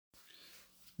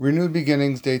Renewed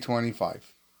Beginnings, Day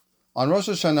 25. On Rosh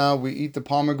Hashanah, we eat the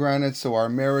pomegranate, so our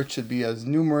merit should be as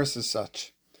numerous as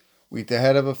such. We eat the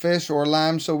head of a fish or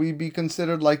lamb, so we be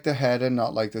considered like the head and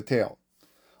not like the tail.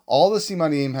 All the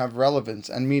simanim have relevance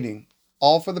and meaning,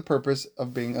 all for the purpose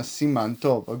of being a siman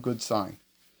tov, a good sign.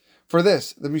 For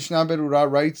this, the Mishnah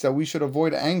Berurah writes that we should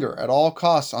avoid anger at all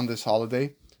costs on this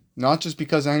holiday, not just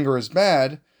because anger is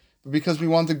bad, but because we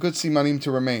want the good simanim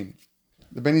to remain.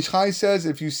 The Ben Ish Chai says,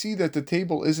 if you see that the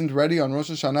table isn't ready on Rosh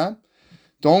Hashanah,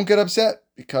 don't get upset,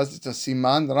 because it's a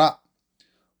siman ra.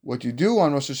 What you do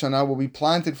on Rosh Hashanah will be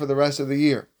planted for the rest of the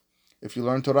year. If you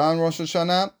learn Torah on Rosh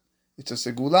Hashanah, it's a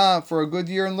segula for a good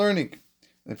year in learning.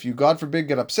 And if you, God forbid,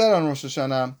 get upset on Rosh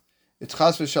Hashanah, it's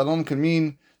chas v'shalom can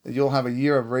mean that you'll have a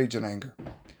year of rage and anger.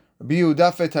 Rabbi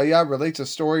Yehuda Fetayah relates a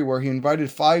story where he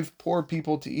invited 5 poor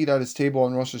people to eat at his table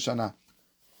on Rosh Hashanah.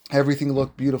 Everything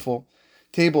looked beautiful.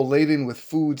 Table laden with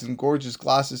foods and gorgeous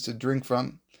glasses to drink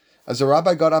from. As the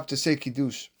rabbi got up to say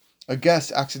Kiddush, a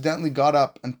guest accidentally got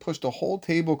up and pushed a whole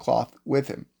tablecloth with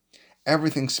him.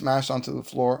 Everything smashed onto the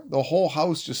floor. The whole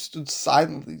house just stood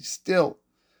silently, still,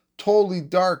 totally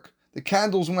dark. The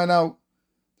candles went out.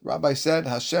 The rabbi said,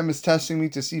 Hashem is testing me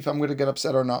to see if I'm going to get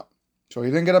upset or not. So he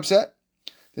didn't get upset.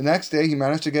 The next day, he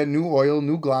managed to get new oil,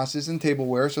 new glasses, and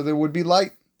tableware so there would be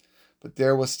light. But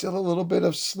there was still a little bit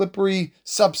of slippery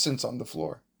substance on the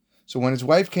floor. So when his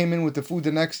wife came in with the food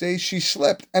the next day, she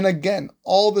slipped, and again,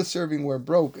 all the servingware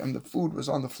broke, and the food was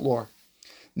on the floor.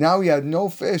 Now he had no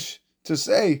fish to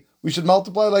say, we should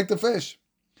multiply like the fish.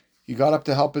 He got up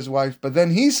to help his wife, but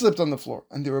then he slipped on the floor,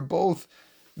 and they were both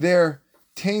there,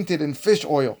 tainted in fish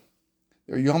oil.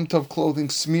 Their Yom Tov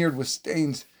clothing smeared with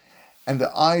stains, and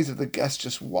the eyes of the guests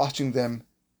just watching them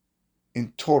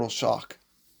in total shock.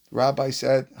 The rabbi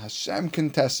said, Hashem can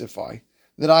testify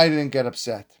that I didn't get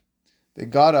upset. They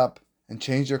got up and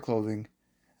changed their clothing,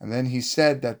 and then he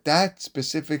said that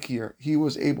specific year, he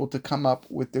was able to come up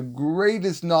with the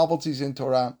greatest novelties in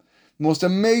Torah, most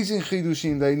amazing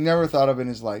chidushim that he never thought of in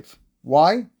his life.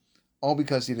 Why? All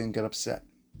because he didn't get upset.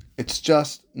 It's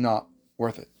just not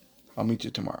worth it. I'll meet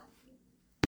you tomorrow.